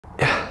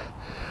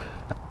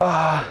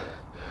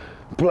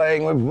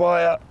Playing with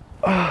fire.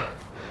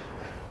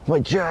 My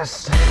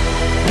chest.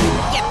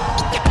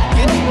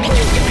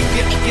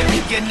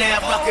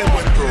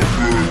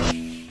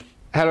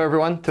 Hello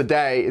everyone,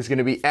 today is going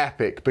to be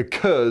epic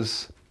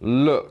because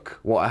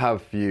look what I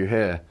have for you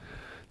here.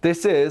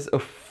 This is a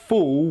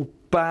full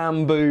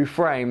bamboo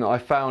frame that I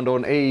found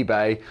on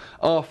eBay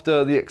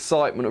after the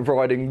excitement of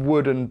riding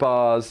wooden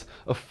bars,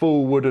 a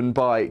full wooden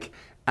bike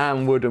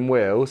and wooden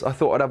wheels. I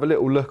thought I'd have a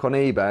little look on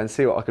eBay and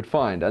see what I could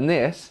find, and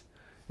this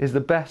is the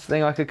best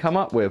thing I could come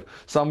up with.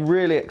 So I'm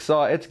really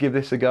excited to give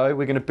this a go.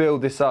 We're going to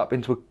build this up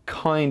into a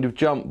kind of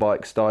jump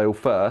bike style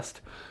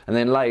first, and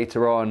then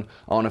later on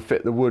I want to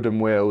fit the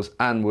wooden wheels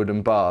and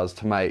wooden bars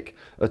to make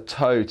a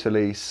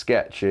totally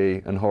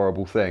sketchy and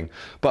horrible thing.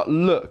 But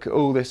look at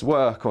all this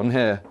work on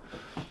here.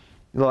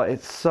 Like,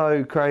 it's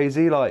so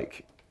crazy.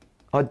 Like,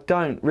 I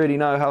don't really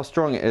know how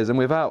strong it is, and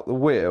without the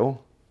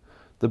wheel,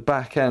 the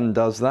back end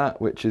does that,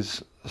 which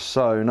is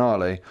so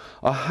gnarly.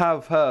 I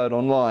have heard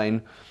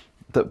online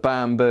that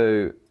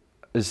bamboo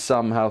is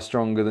somehow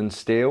stronger than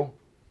steel,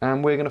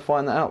 and we're going to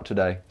find that out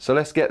today. So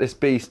let's get this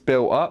beast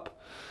built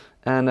up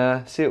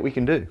and see what we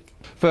can do.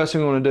 First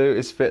thing we want to do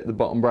is fit the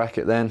bottom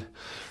bracket then,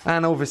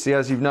 and obviously,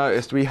 as you've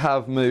noticed, we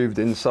have moved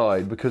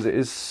inside because it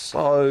is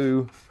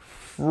so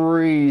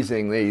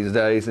freezing these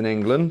days in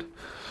England,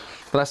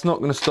 but that's not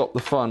going to stop the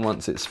fun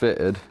once it's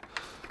fitted.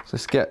 So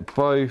let's get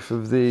both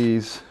of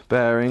these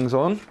bearings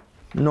on.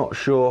 Not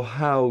sure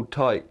how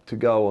tight to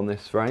go on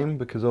this frame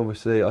because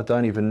obviously I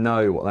don't even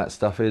know what that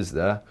stuff is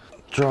there.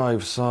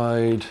 Drive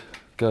side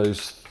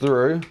goes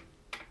through.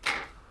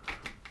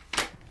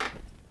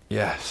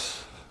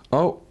 Yes.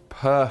 Oh,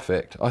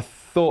 perfect. I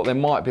thought there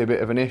might be a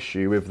bit of an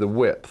issue with the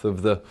width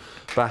of the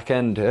back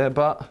end here,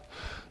 but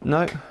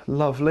no,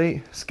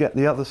 lovely. Let's get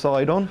the other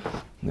side on.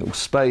 Little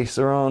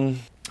spacer on,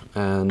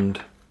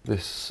 and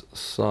this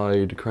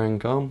side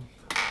crank arm.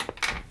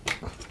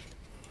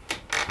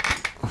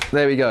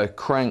 There we go,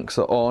 cranks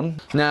are on.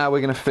 Now we're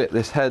going to fit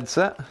this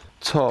headset,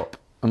 top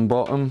and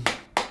bottom.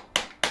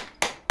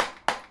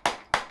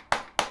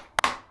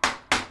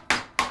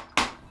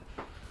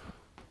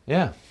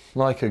 Yeah,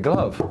 like a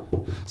glove.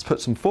 Let's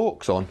put some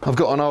forks on. I've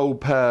got an old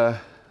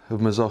pair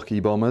of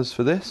Mazzocchi bombers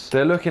for this.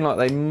 They're looking like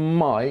they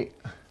might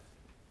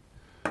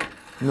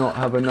not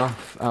have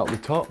enough out the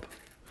top.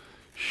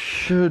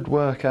 Should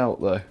work out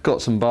though.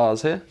 Got some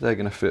bars here, they're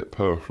going to fit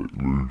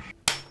perfectly.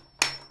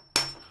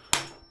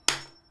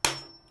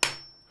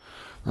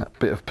 That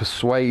bit of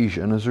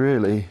persuasion has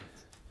really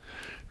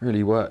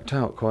worked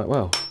out quite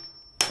well.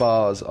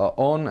 Bars are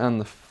on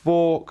and the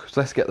fork. So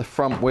let's get the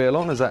front wheel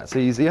on as that's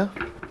easier.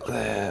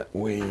 There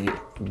we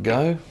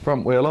go,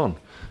 front wheel on.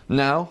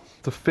 Now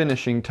the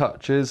finishing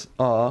touches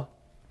are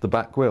the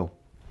back wheel.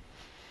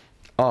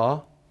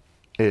 I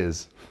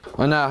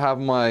now have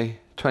my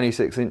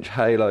 26-inch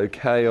Halo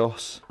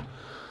Chaos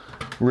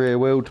rear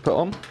wheel to put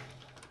on.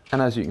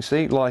 And as you can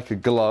see, like a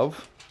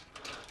glove,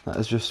 that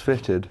has just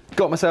fitted.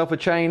 Got myself a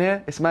chain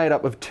here. It's made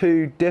up of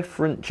two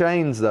different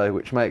chains though,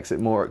 which makes it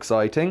more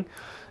exciting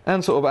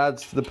and sort of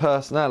adds to the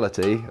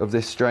personality of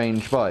this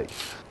strange bike.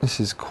 This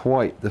is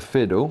quite the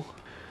fiddle.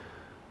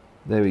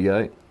 There we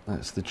go.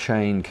 That's the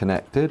chain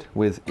connected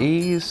with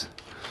ease.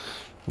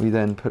 We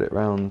then put it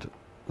round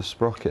the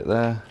sprocket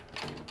there,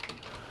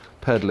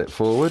 pedal it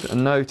forward,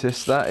 and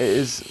notice that it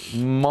is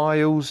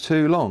miles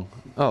too long.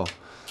 Oh,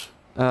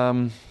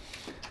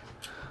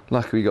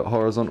 luckily we got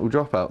horizontal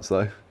dropouts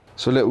though.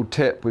 So a little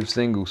tip with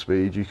single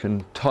speed, you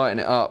can tighten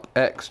it up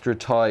extra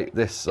tight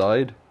this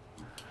side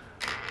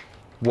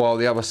while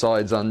the other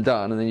side's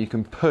undone, and then you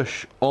can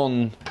push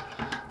on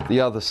the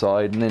other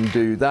side and then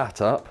do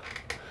that up,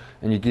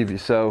 and you give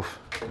yourself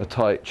a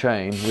tight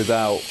chain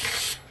without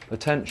a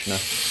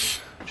tensioner,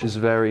 which is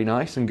very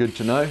nice and good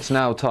to know. It's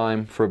now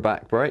time for a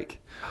back brake.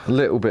 A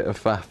little bit of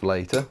faff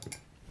later.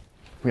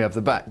 We have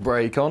the back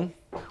brake on.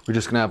 We're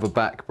just going to have a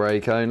back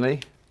brake only,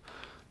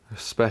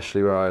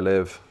 especially where I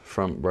live.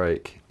 Front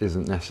brake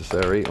isn't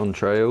necessary on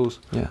trails.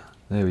 Yeah,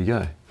 there we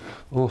go.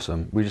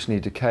 Awesome. We just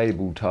need to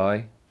cable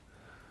tie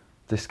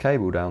this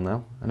cable down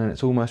now, and then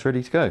it's almost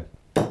ready to go.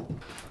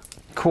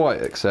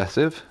 Quite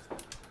excessive.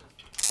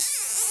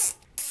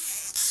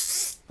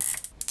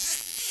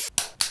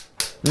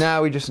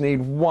 Now we just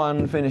need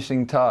one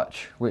finishing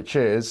touch, which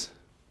is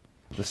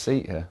the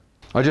seat here.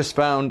 I just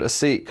found a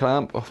seat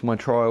clamp off my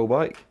trial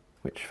bike,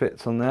 which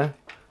fits on there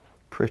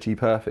pretty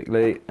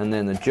perfectly, and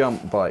then the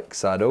jump bike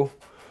saddle,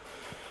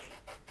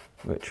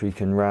 which we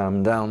can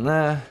ram down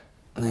there,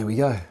 and there we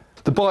go.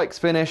 The bike's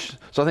finished,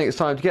 so I think it's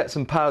time to get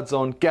some pads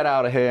on, get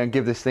out of here and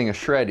give this thing a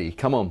shreddy.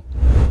 Come on.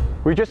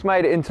 We just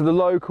made it into the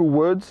local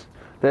woods.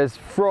 There's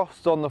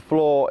frost on the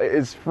floor, it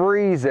is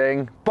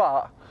freezing,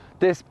 but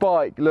this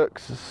bike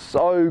looks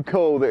so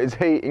cool that it's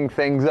heating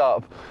things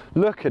up.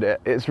 Look at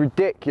it, it's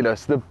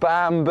ridiculous. The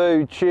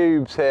bamboo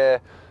tubes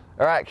here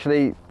are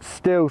actually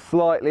still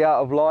slightly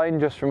out of line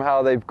just from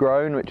how they've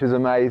grown, which is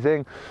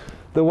amazing.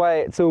 The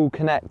way it's all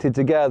connected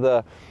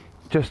together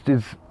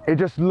it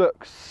just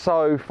looks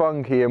so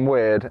funky and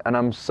weird, and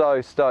I'm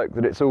so stoked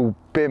that it's all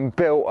been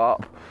built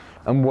up.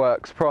 and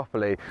works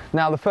properly.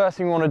 Now the first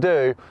thing we want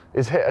to do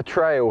is hit a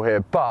trail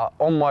here, but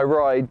on my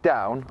ride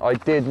down I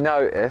did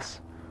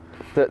notice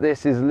that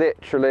this is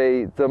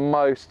literally the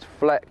most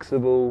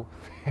flexible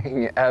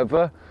thing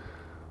ever.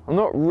 I'm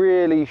not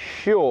really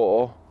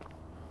sure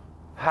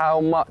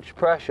how much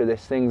pressure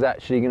this thing's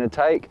actually going to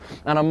take,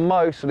 and I'm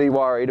mostly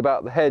worried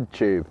about the head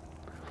tube.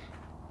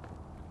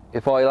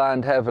 If I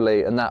land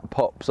heavily and that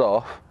pops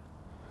off,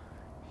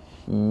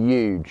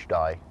 huge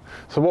day.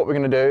 So what we're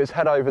going to do is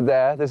head over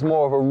there. There's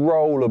more of a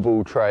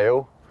rollerable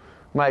trail,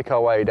 make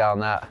our way down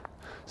that,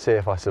 see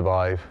if I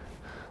survive,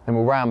 then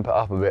we'll ramp it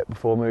up a bit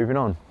before moving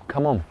on.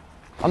 Come on.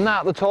 I'm now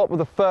at the top of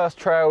the first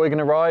trail we're going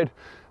to ride,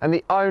 and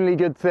the only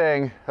good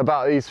thing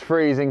about these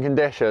freezing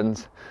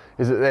conditions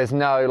is that there's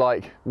no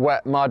like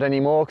wet mud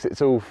anymore because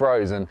it's all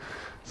frozen.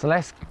 So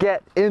let's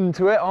get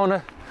into it. I want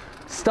to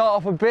start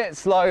off a bit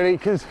slowly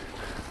because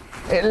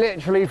it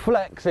literally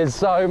flexes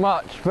so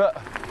much,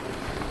 but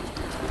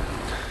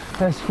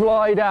let's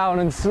fly down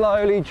and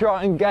slowly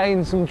try and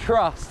gain some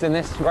trust in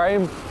this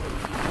frame.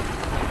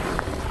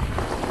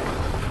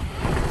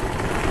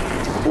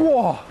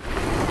 Whoa!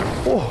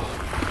 Whoa!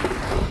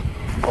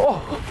 Oh,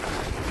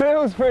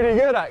 feels pretty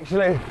good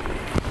actually.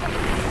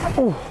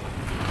 Ooh.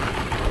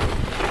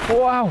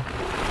 Wow.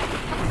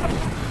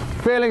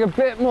 Feeling a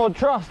bit more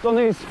trust on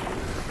this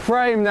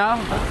frame now.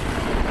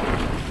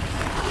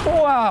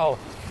 Wow.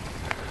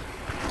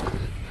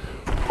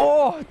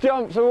 Oh,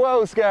 jumps are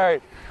well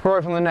scary.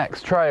 Right from the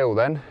next trail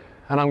then,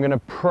 and I'm going to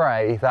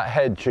pray that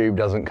head tube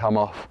doesn't come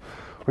off.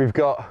 We've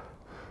got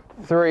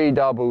 3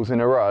 doubles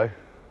in a row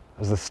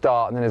as the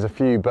start, and then there's a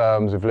few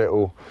berms with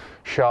little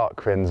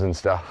shark fins and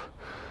stuff.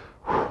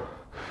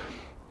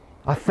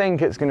 I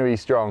think it's going to be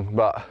strong,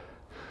 but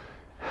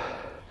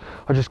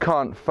I just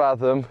can't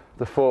fathom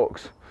the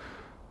forks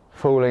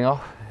falling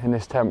off in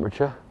this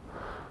temperature.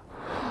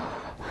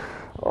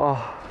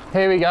 Oh,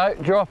 here we go,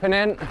 dropping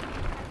in.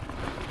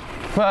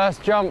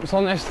 First jumps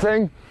on this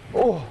thing.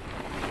 Oh,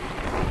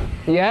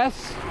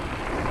 yes,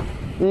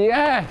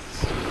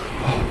 yes.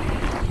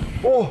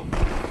 Oh,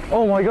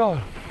 oh my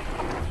God.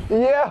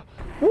 Yeah.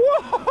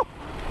 Whoa.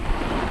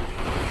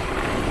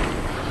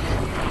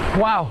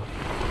 Wow,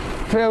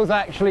 feels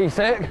actually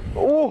sick.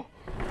 Oh,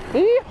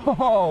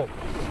 yeehaw.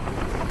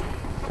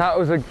 That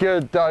was a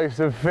good dose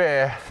of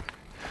fear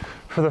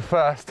for the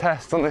first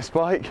test on this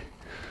bike.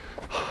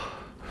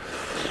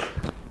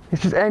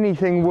 It's just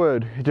anything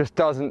would, it just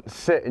doesn't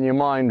sit in your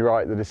mind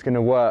right that it's going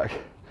to work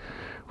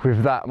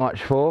with that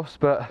much force,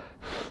 but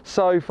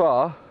so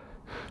far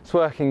it's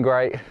working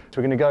great. So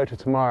we're going to go to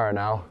tomorrow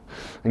now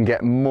and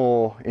get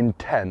more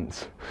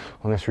intense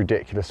on this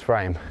ridiculous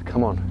frame.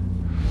 Come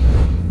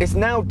on. It's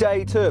now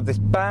day 2 of this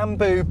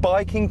bamboo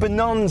biking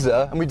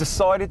bonanza, and we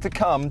decided to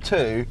come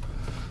to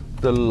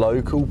the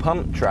local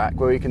pump track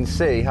where we can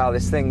see how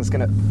this thing's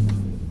gonna...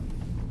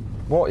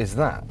 What is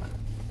that?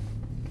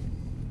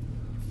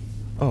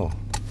 Oh.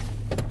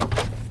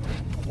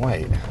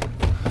 Wait.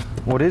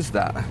 What is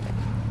that?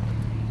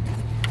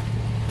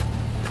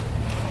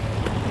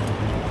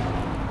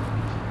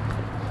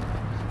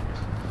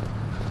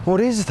 What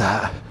is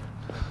that?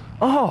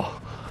 Oh!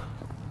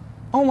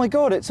 Oh my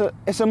God, it's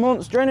a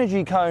Monster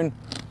Energy cone.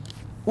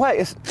 Wait,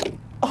 it's...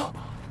 Oh,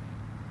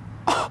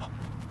 oh,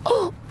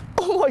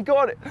 oh my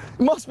God, it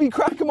must be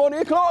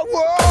Crack-A-Money Clark.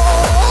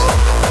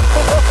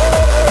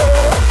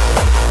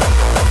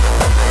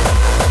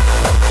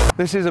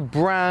 This is a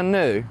brand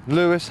new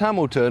Lewis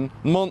Hamilton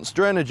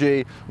Monster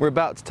Energy. We're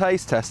about to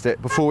taste test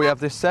it before we have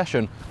this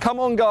session. Come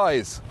on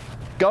guys,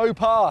 go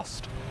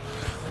past.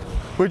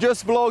 We're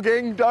just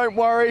vlogging, don't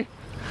worry.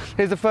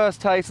 Here's the first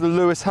taste of the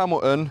Lewis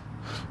Hamilton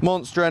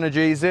Monster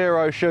Energy,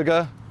 0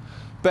 sugar.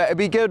 Better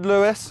be good,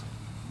 Lewis.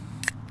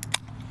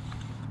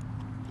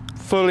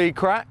 Fully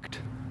cracked.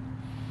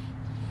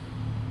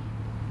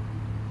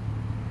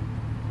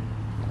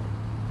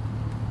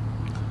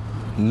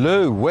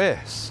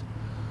 Lewis.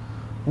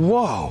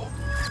 Whoa.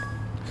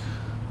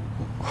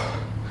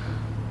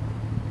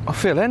 I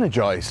feel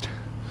energized.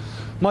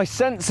 My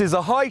senses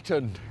are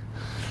heightened.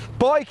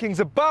 Biking's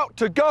about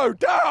to go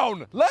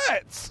down.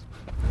 Let's!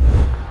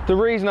 The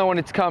reason I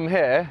wanted to come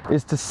here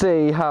is to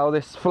see how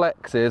this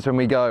flexes when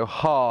we go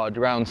hard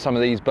around some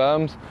of these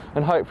berms,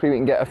 and hopefully we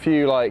can get a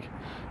few like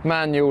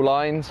manual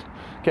lines,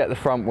 get the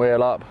front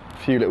wheel up, a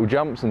few little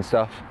jumps and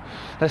stuff.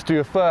 Let's do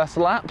a first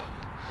lap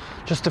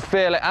just to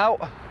feel it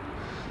out.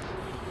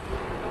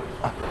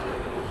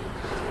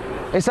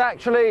 It's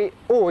actually,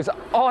 oh, it's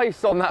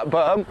ice on that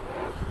berm.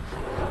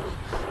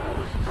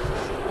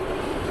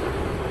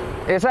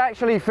 It's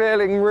actually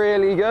feeling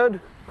really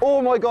good.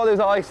 Oh my God, there's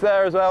ice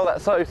there as well.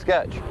 That's so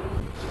sketch.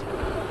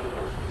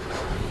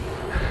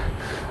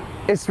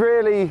 It's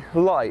really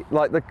light.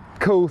 Like, the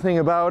cool thing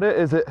about it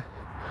is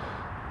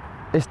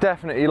it's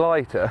definitely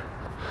lighter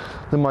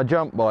than my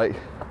jump bike,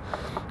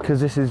 because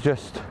this is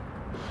just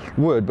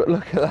wood. But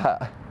look at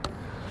that.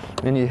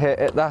 When you hit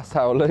it, that's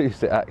how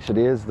loose it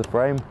actually is, the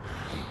frame.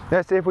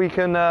 Let's see if we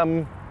can,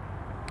 well,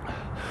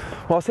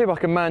 I'll see if I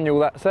can manual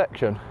that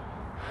section.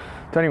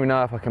 Don't even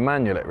know if I can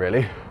manual it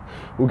really.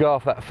 We'll go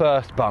off that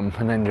first bump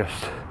and then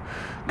just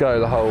go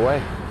the whole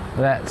way.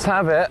 Let's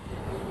have it.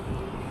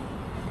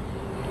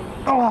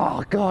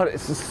 Oh God,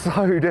 it's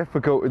so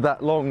difficult with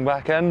that long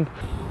back end.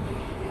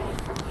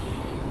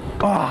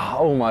 Oh,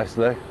 almost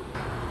though.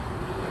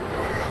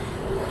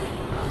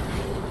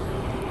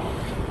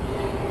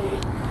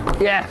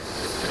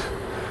 Yes,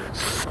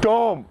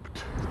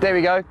 stomped. There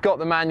we go, got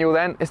the manual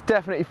then. It's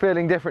definitely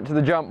feeling different to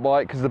the jump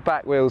bike because the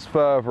back wheel's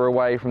further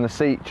away from the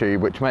seat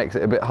tube, which makes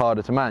it a bit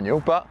harder to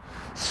manual, but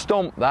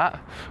stomp that.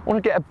 I want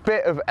to get a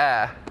bit of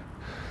air.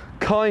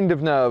 Kind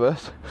of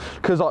nervous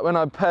because like when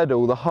I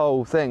pedal, the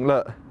whole thing,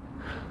 look,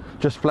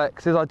 just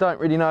flexes. I don't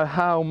really know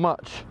how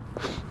much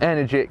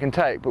energy it can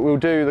take, but we'll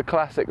do the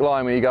classic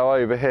line where you go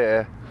over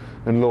here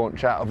and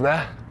launch out of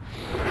there.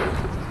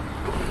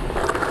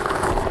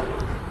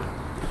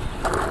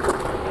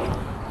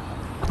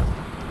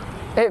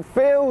 It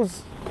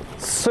feels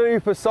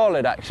super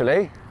solid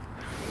actually.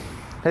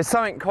 There's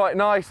something quite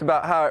nice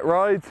about how it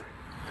rides.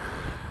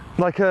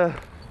 Like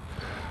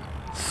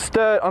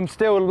I'm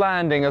still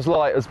landing as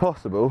light as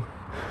possible,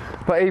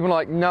 but even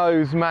like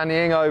nose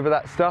mannying over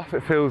that stuff,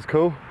 it feels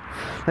cool.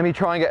 Let me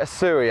try and get a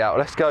Sui out.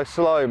 Let's go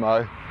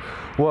slow-mo.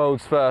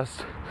 World's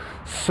first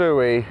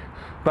Sui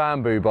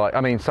bamboo bike.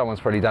 I mean,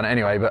 someone's probably done it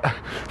anyway, but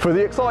for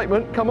the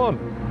excitement, come on.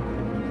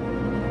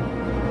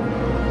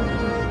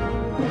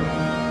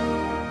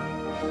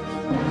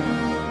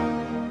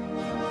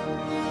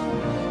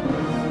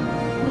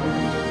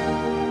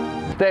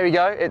 There we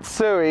go, it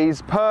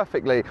Sui's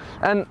perfectly.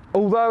 And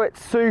although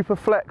it's super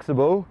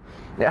flexible,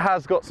 it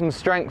has got some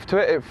strength to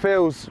it. It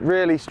feels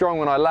really strong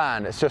when I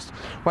land. It's just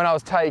when I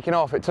was taking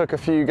off, it took a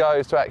few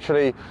goes to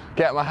actually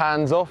get my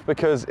hands off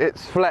because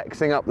it's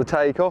flexing up the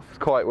takeoff. It's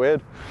quite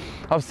weird.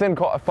 I've seen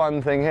quite a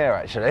fun thing here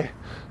actually.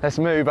 Let's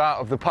move out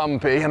of the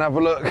pumpy and have a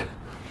look.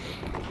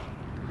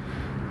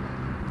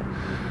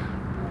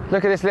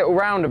 Look at this little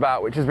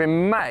roundabout which has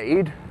been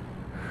made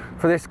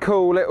for this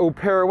cool little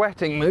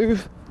pirouetting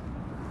move.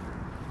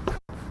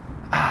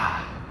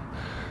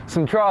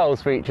 Some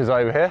trials features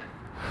over here.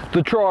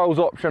 The trials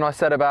option I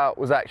said about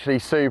was actually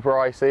super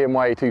icy and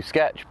way too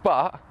sketch,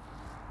 but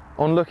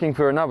on looking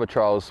for another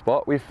trials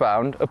spot, we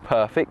found a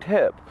perfect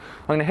hip.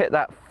 I'm going to hit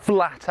that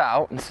flat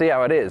out and see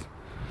how it is.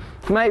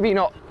 Maybe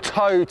not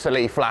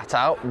totally flat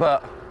out,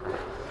 but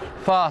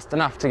fast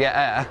enough to get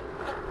air.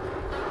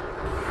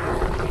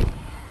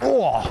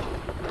 Oh,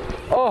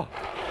 oh,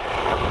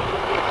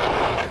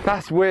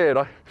 that's weird.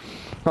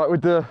 Like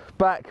with the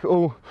back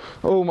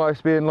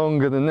almost being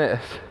longer than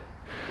this,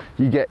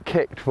 you get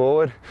kicked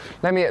forward.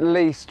 Let me at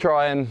least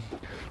try and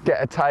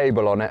get a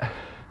table on it.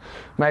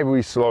 Maybe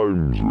we slow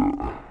it.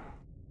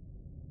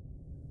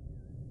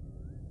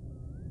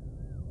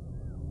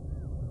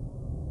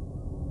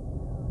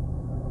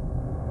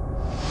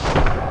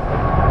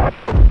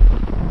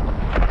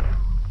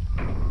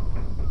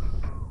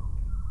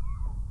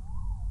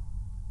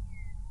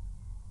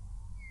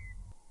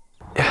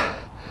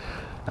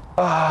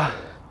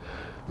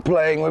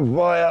 Playing with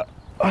wire,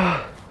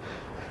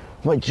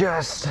 my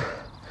chest.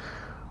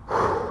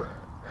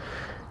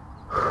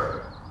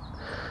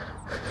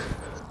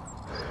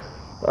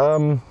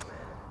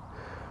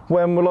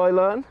 When will I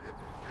learn?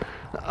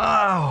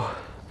 Oh,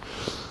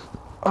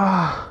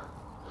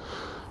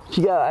 did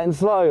you get that in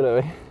slow,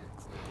 Louis?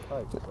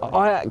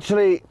 I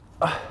actually,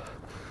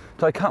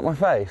 did I cut my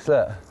face?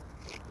 Look.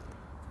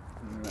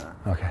 No.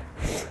 Okay.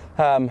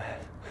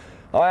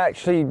 I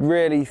actually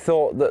really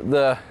thought that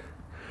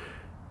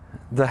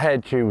the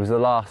head tube was the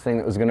last thing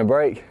that was going to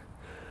break.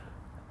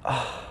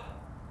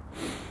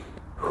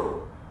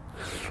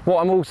 What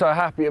I'm also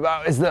happy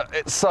about is that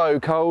it's so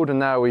cold and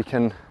now we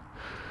can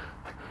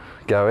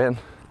go in.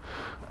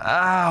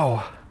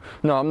 Ow!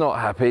 No, I'm not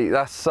happy.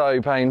 That's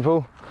so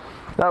painful.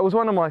 That was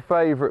one of my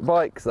favourite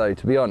bikes though,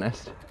 to be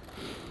honest.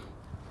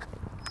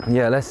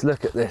 Yeah, let's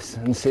look at this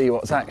and see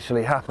what's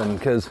actually happened,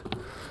 because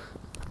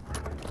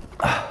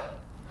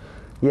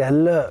yeah,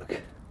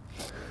 look.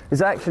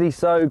 It's actually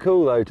so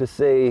cool though to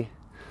see.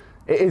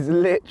 It is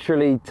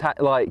literally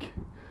like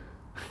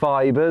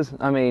fibres.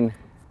 I mean,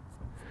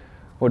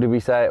 what did we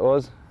say it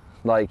was?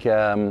 Like,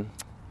 no,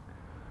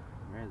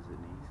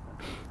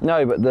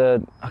 but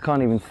I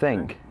can't even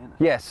think.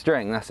 Yeah,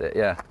 string, that's it,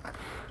 yeah.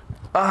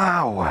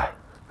 Ow!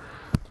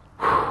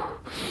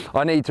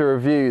 I need to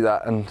review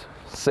that and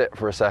sit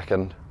for a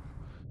second.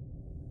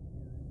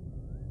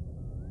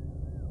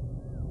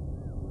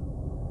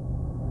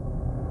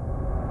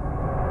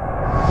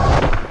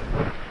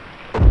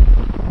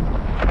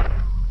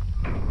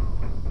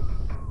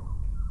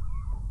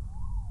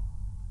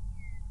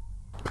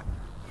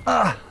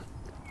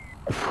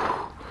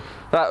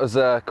 That was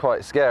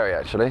quite scary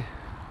actually.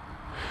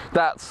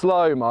 That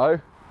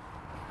slow-mo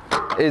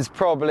is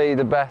probably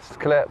the best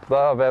clip that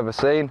I've ever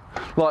seen.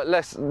 Like,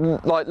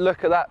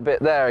 look at that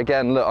bit there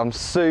again. Look, I'm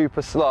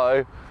super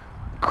slow.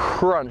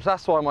 Crunch.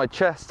 That's why my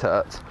chest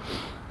hurts.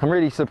 I'm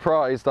really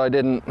surprised I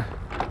didn't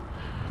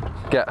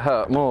get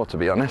hurt more, to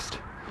be honest.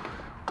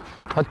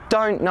 I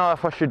don't know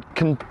if I should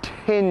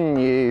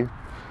continue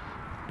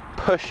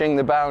pushing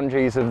the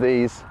boundaries of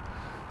these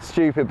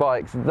stupid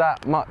bikes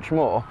that much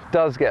more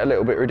does get a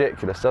little bit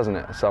ridiculous, doesn't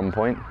it, at some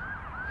point?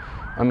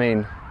 I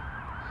mean,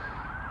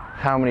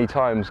 how many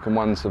times can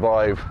one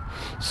survive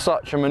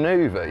such a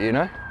maneuver, you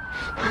know?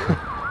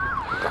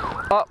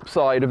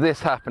 Upside of this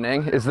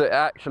happening is that it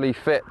actually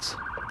fits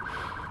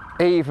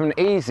even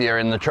easier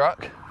in the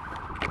truck,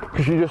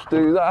 because you just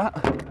do that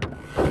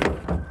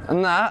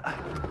and that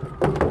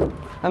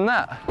and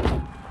that,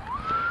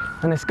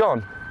 and it's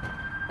gone.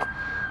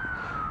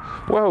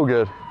 Well,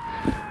 good.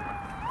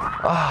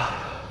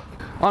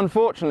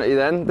 Unfortunately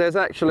then, there's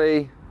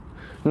actually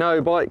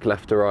no bike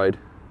left to ride.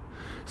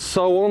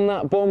 So on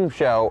that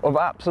bombshell of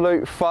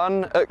absolute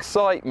fun,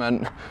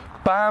 excitement,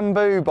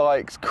 bamboo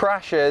bikes,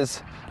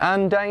 crashes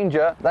and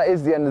danger, that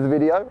is the end of the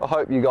video. I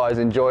hope you guys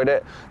enjoyed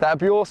it. That'd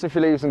be awesome if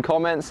you leave some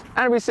comments,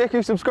 and it'd be sick if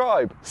you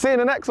subscribe. See you in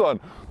the next one.